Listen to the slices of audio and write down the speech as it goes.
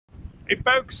Hey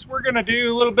folks, we're going to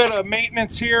do a little bit of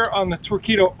maintenance here on the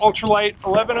Torqeedo Ultralight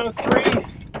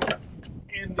 1103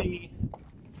 and the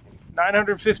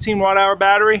 915 watt-hour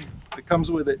battery that comes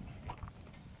with it.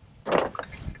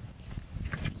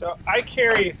 So I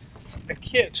carry a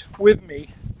kit with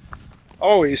me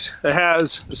always that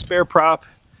has a spare prop,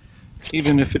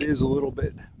 even if it is a little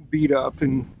bit beat up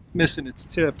and missing its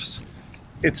tips.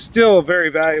 It's still a very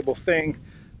valuable thing.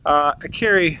 I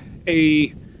carry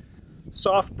a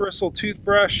soft bristle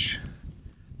toothbrush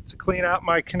to clean out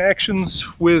my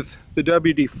connections with the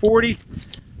WD-40.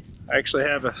 I actually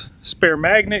have a spare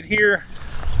magnet here.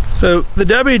 So the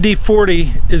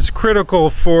WD-40 is critical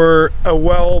for a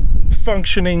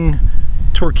well-functioning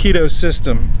Torqeedo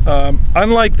system.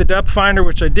 Unlike the depth finder,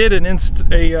 which I did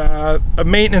a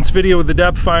maintenance video with the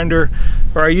depth finder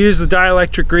where I use the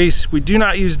dielectric grease, we do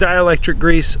not use dielectric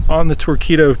grease on the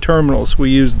Torqeedo terminals. We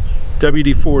use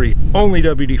WD-40, only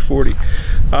WD-40.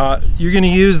 You're going to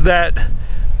use that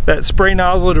spray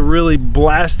nozzle to really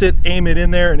blast it, aim it in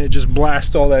there, and it just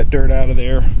blasts all that dirt out of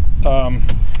there.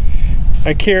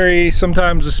 I carry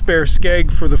sometimes a spare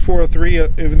skeg for the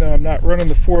 403, even though I'm not running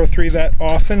the 403 that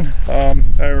often. I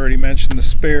already mentioned the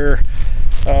spare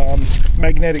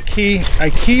magnetic key. I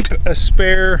keep a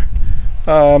spare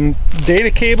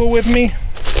data cable with me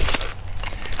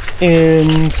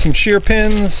and some shear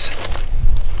pins,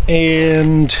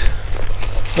 and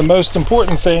the most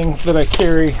important thing that I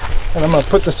carry, and I'm going to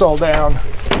put this all down,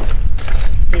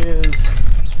 is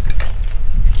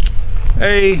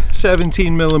a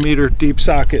 17mm deep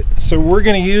socket. So we're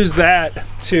going to use that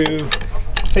to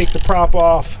take the prop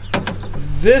off.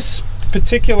 This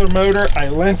particular motor I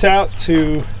lent out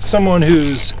to someone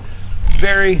who's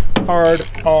very hard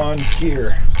on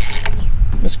gear,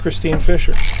 Miss Christine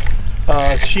Fisher.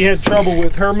 She had trouble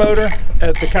with her motor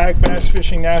at the Kayak Bass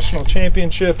Fishing National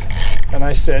Championship, and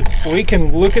I said, we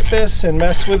can look at this and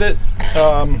mess with it,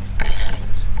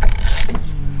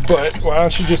 but why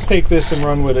don't you just take this and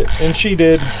run with it? And she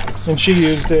did, and she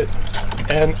used it,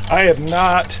 and I have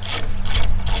not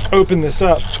opened this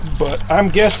up, but I'm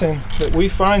guessing that we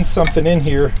find something in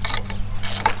here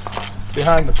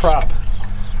behind the prop,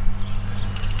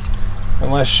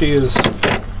 unless she has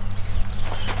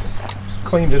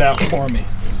cleaned it out for me.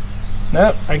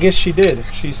 No, I guess she did.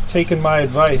 She's taken my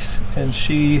advice and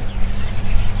she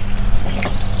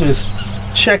is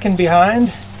checking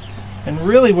behind, and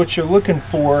really what you're looking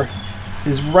for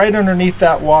is right underneath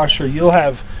that washer. You'll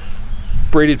have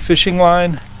braided fishing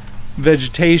line,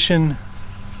 vegetation,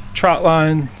 trot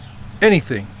line,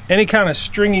 anything. Any kind of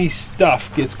stringy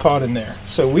stuff gets caught in there.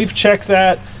 So we've checked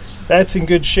that. That's in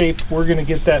good shape. We're going to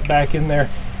get that back in there.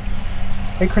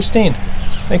 Hey Christine,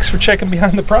 thanks for checking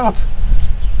behind the prop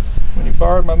when you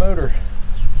borrowed my motor.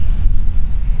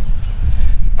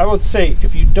 I would say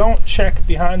if you don't check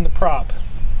behind the prop,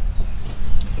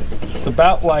 it's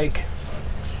about like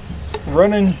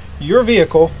running your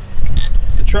vehicle,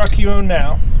 the truck you own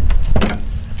now,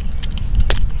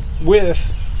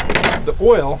 with the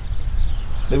oil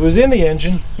that was in the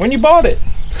engine when you bought it.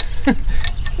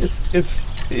 It's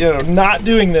you know, not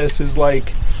doing this is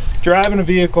like driving a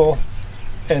vehicle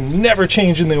and never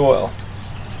changing the oil.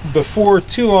 Before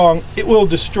too long, it will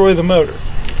destroy the motor.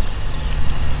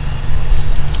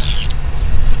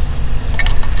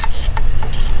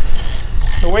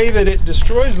 The way that it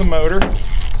destroys the motor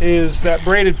is that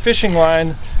braided fishing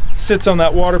line sits on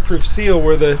that waterproof seal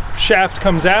where the shaft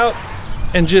comes out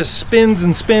and just spins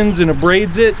and spins and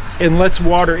abrades it and lets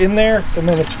water in there, and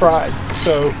then it's fried.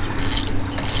 So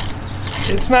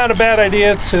it's not a bad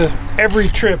idea to every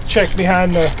trip check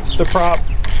behind the prop.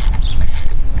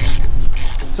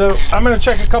 So I'm going to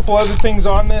check a couple other things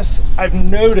on this. I've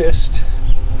noticed,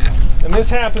 and this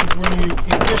happens when you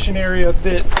fish an area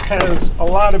that has a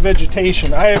lot of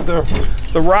vegetation. I have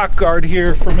the rock guard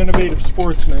here from Innovative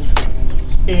Sportsman,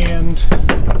 and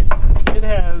it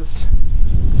has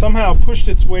somehow pushed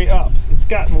its way up. It's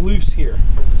gotten loose here.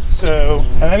 So,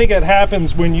 and I think that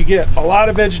happens when you get a lot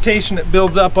of vegetation that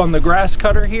builds up on the grass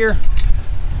cutter here.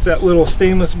 It's that little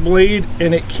stainless blade,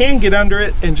 and it can get under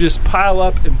it and just pile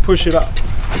up and push it up.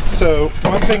 So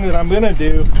one thing that I'm going to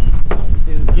do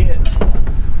is get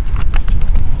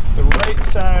the right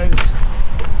size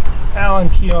Allen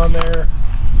key on there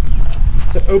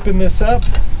to open this up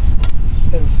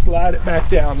and slide it back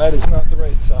down. That is not the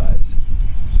right size.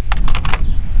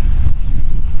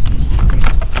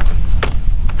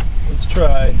 Let's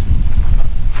try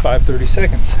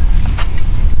 5/32.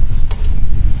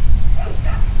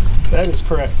 That is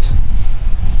correct.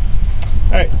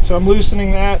 Alright, so I'm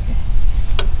loosening that.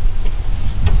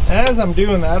 As I'm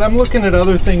doing that, I'm looking at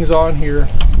other things on here.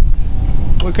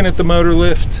 Looking at the motor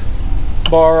lift,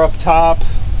 bar up top,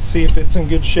 see if it's in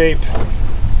good shape.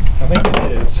 I think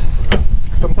it is.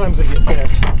 Sometimes they get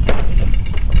bent,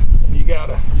 and you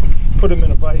gotta put them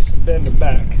in a vise and bend them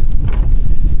back.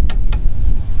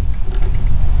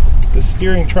 The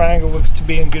steering triangle looks to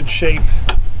be in good shape.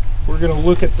 We're gonna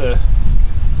look at the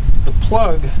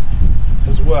plug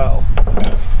as well,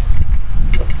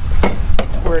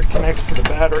 where it connects to the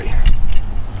battery.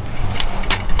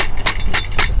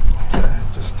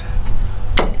 Just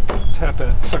tap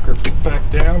that sucker back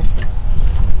down.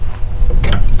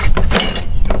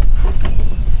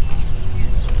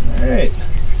 Alright,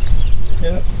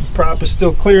 yep, prop is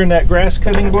still clearing that grass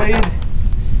cutting blade,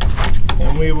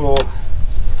 and we will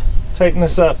tighten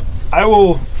this up. I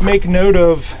will make note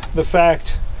of the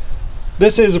fact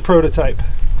this is a prototype.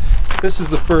 This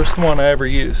is the first one I ever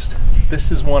used.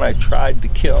 This is one I tried to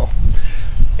kill.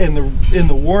 And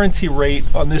the warranty rate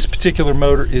on this particular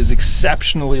motor is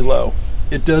exceptionally low.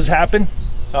 It does happen.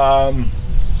 I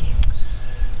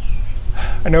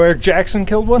know Eric Jackson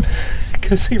killed one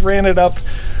because he ran it up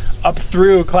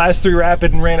through a class 3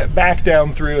 rapid and ran it back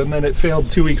down through, and then it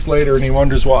failed 2 weeks later and he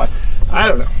wonders why. I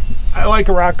don't know. I like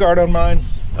a rock guard on mine.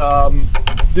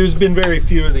 There's been very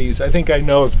few of these. I think I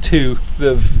know of 2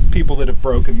 of people that have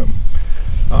broken them.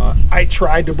 I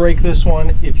tried to break this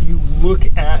one. If you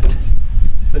look at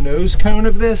the nose cone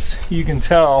of this, you can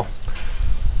tell,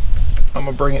 I'm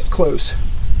gonna bring it close.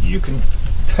 You can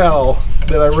tell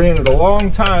that I ran it a long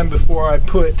time before I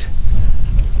put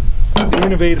the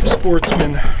Innovative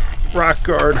Sportsman rock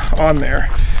guard on there.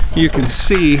 You can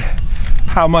see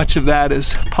how much of that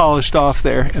is polished off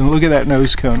there, and look at that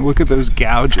nose cone. Look at those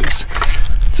gouges.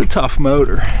 It's a tough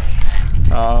motor.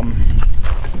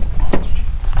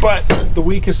 But the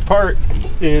weakest part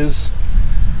is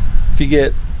if you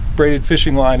get braided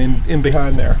fishing line in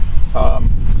behind there.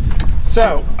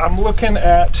 So I'm looking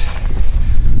at,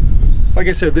 like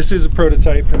I said, this is a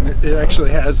prototype, and it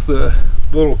actually has the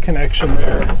little connection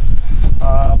there.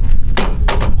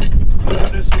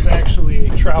 This was actually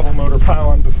a travel motor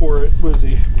pylon before it was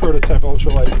a prototype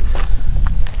ultralight.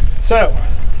 So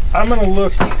I'm gonna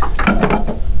look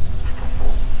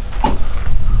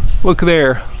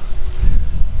there.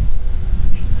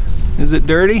 Is it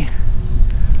dirty?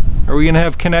 Are we gonna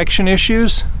have connection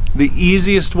issues? The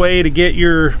easiest way to get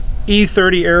your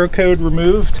E30 aero code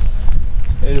removed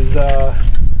is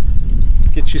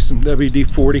get you some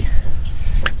WD-40.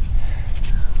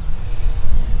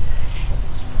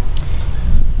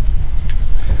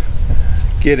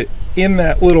 Get it in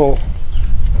that little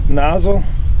nozzle.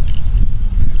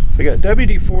 So I got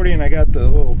WD-40 and I got the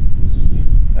little,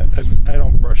 I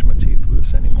don't brush my teeth with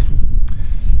this anymore.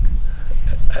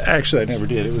 Actually, I never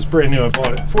did. It was brand new. I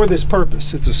bought it for this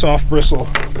purpose. It's a soft bristle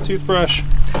toothbrush.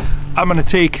 I'm gonna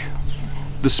take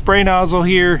the spray nozzle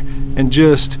here and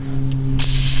just,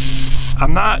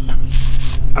 I'm not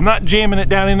jamming it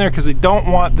down in there because I don't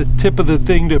want the tip of the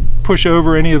thing to push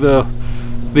over any of the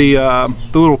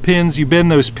little pins. You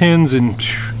bend those pins and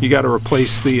you got to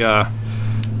replace it.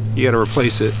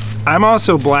 I'm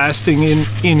also blasting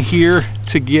in here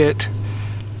to get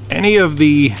any of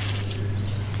the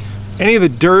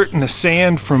dirt and the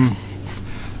sand from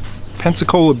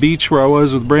Pensacola Beach, where I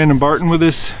was with Brandon Barton with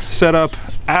this setup,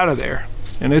 out of there.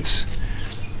 And it's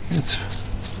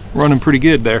running pretty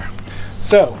good there.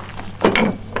 So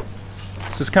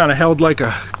this is kind of held like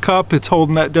a cup. It's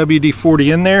holding that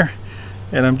WD-40 in there,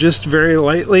 and I'm just very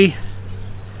lightly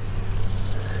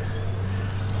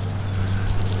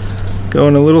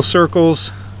going in little circles,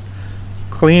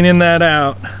 cleaning that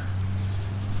out.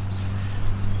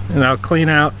 And I'll clean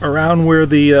out around where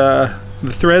the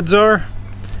threads are.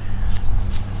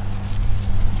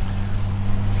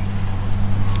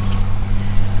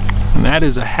 And that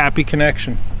is a happy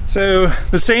connection. So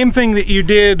the same thing that you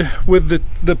did with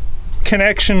the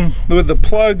connection with the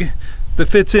plug that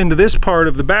fits into this part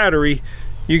of the battery,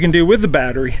 you can do with the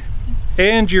battery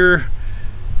and your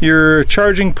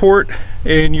charging port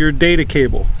and your data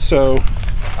cable. So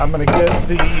I'm gonna get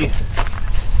the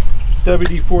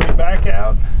WD-40 back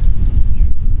out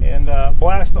and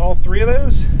blast all 3 of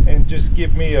those, and just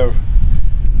give me a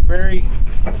very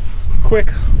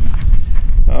quick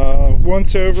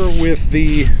once over with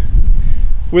the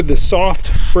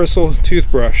soft bristle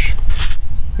toothbrush.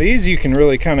 These you can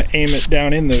really kind of aim it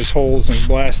down in those holes and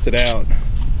blast it out.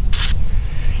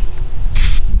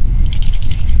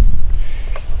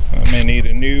 I may need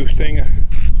a new thing of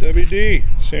WD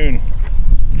soon.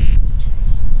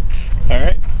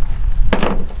 Alright.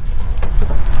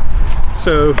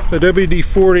 So the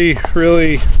WD-40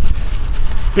 really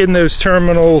in those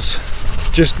terminals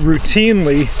just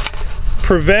routinely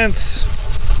prevents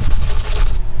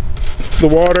the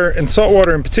water, and salt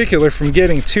water in particular, from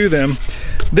getting to them.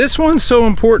 This one's so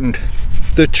important,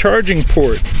 the charging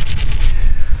port.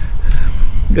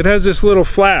 It has this little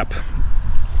flap.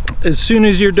 As soon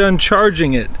as you're done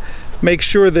charging it, make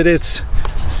sure that it's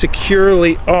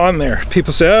securely on there.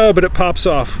 People say, oh, but it pops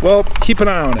off. Well, keep an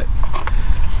eye on it,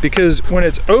 because when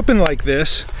it's open like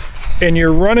this and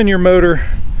you're running your motor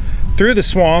through the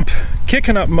swamp,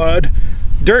 kicking up mud,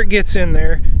 dirt gets in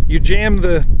there, you jam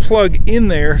the plug in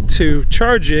there to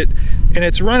charge it, and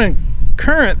it's running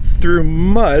current through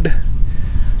mud.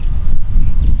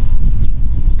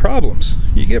 Problems.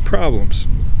 You get problems.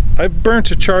 I've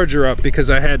burnt a charger up because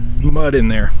I had mud in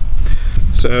there.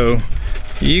 So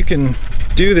you can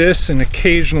do this and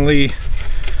occasionally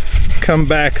come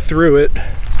back through it,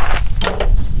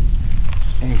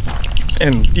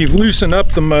 and you've loosened up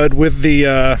the mud with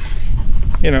the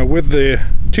with the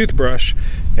toothbrush,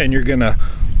 and you're gonna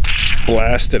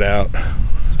blast it out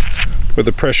with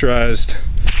the pressurized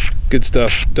Good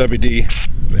Stuff WD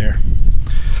there.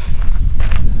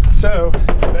 So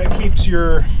that keeps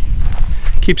your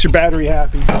battery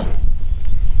happy.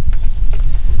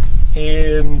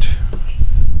 And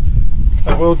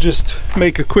I will just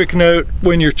make a quick note,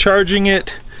 when you're charging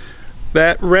it,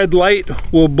 that red light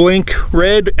will blink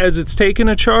red as it's taking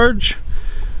a charge,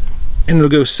 and it'll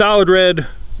go solid red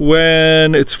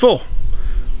when it's full,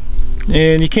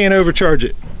 and you can't overcharge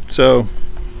it. So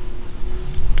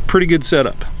pretty good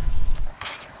setup.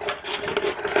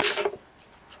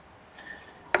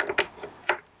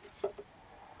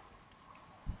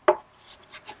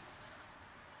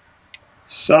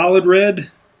 Solid red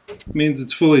means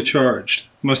it's fully charged.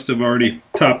 Must have already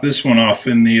topped this one off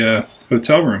in the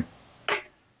hotel room.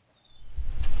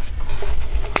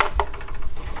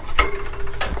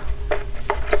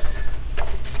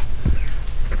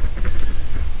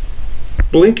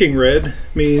 Blinking red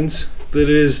means that it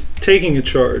is taking a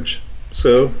charge.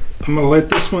 So I'm going to let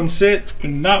this one sit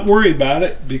and not worry about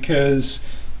it, because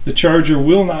the charger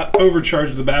will not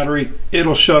overcharge the battery.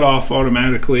 It'll shut off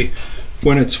automatically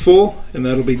when it's full, and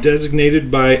that'll be designated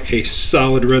by a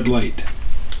solid red light.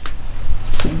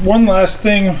 One last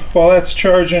thing while that's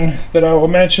charging that I will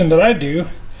mention that I do,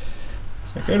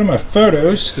 so I go to my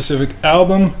photos, specific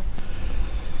album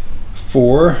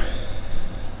for,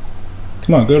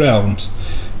 come on, go to albums,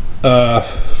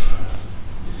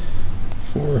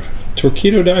 for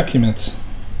Torqeedo documents,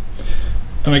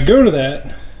 and I go to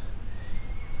that,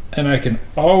 and I can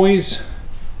always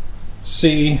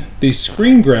see these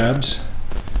screen grabs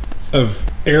of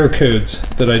error codes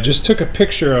that I just took a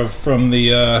picture of from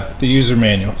the user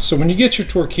manual. So when you get your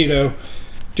Torqeedo,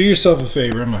 do yourself a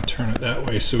favor. I'm going to turn it that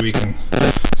way so we can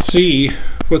see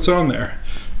what's on there.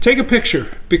 Take a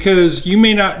picture, because you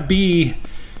may not be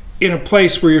in a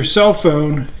place where your cell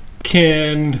phone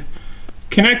can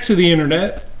connect to the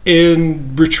internet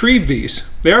and retrieve these.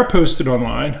 They are posted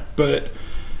online, but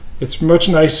it's much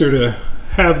nicer to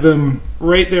have them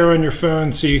right there on your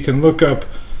phone so you can look up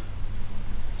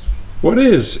what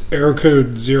is error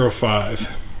code 05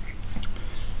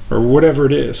 or whatever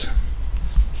it is.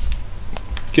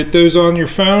 Get those on your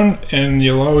phone and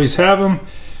you'll always have them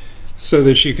so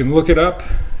that you can look it up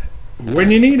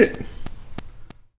when you need it.